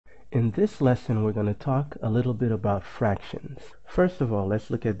In this lesson, we're going to talk a little bit about fractions. First of all, let's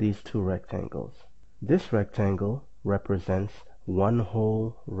look at these two rectangles. This rectangle represents one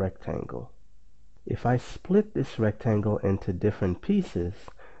whole rectangle. If I split this rectangle into different pieces,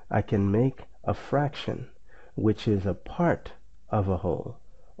 I can make a fraction, which is a part of a whole,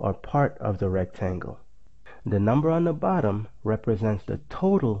 or part of the rectangle. The number on the bottom represents the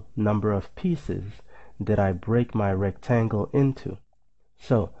total number of pieces that I break my rectangle into.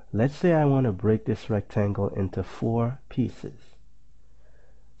 So let's say I want to break this rectangle into 4 pieces.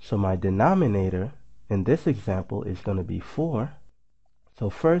 So my denominator in this example is going to be 4. So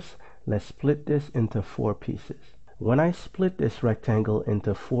first, let's split this into 4 pieces. When I split this rectangle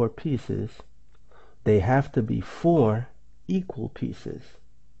into 4 pieces, they have to be 4 equal pieces.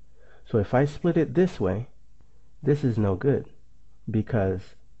 So if I split it this way, this is no good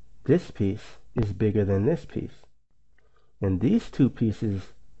because this piece is bigger than this piece. And these two pieces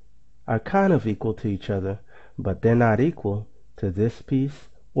are kind of equal to each other, but they're not equal to this piece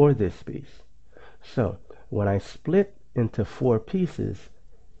or this piece. So when I split into 4 pieces,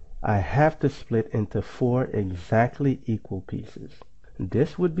 I have to split into 4 exactly equal pieces.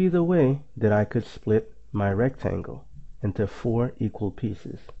 This would be the way that I could split my rectangle into 4 equal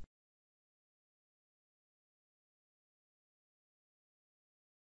pieces.